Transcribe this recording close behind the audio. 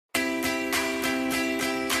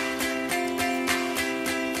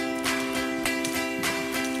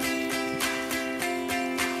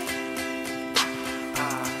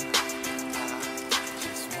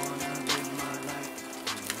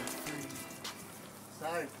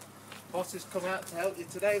So, boss has come out to help you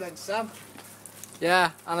today then, Sam? Yeah,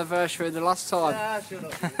 anniversary of the last time. Ah, shut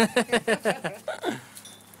up.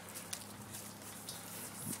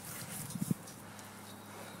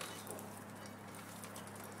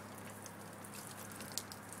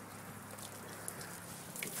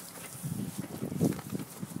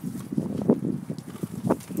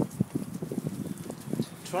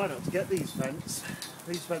 Try not to get these vents.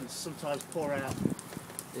 These vents sometimes pour out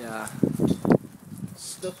Yeah.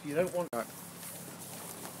 stuff you don't want. Right.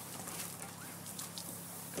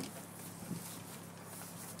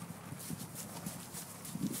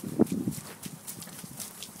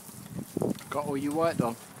 Got all your work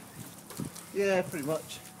done? Yeah, pretty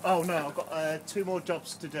much. Oh no, I've got 2 more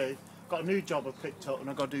jobs to do. Got a new job I picked up and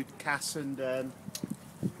I've got to do Cass and the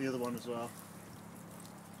other one as well.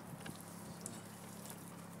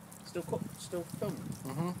 Still filming?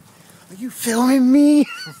 Mm-hmm. Are you filming me?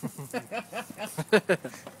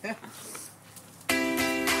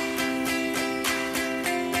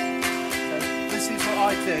 This is what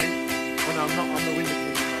I do when I'm not on the window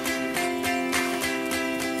cleaning.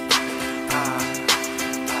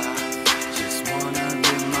 Just wanna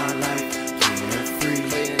live my life carefree.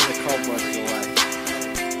 Cleaning the cobwebs away.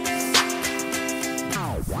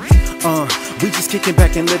 We just kicking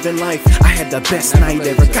back and living life. I had the best night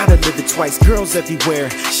ever, gotta live it twice. Girls everywhere,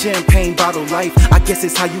 champagne bottle life. I guess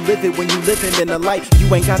it's how you live it when you living in the light.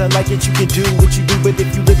 You ain't gotta like it, you can do what you do. But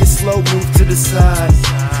if you live it slow, move to the side.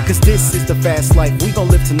 Cause this is the fast life. We gon'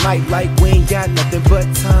 live tonight like we ain't got nothing but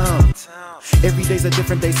time. Every day's a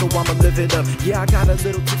different day, so I'ma live it up. Yeah, I got a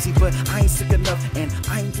little tipsy, but I ain't sick enough. And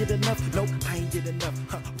I ain't get enough, nope, I ain't get enough.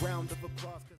 Round of applause.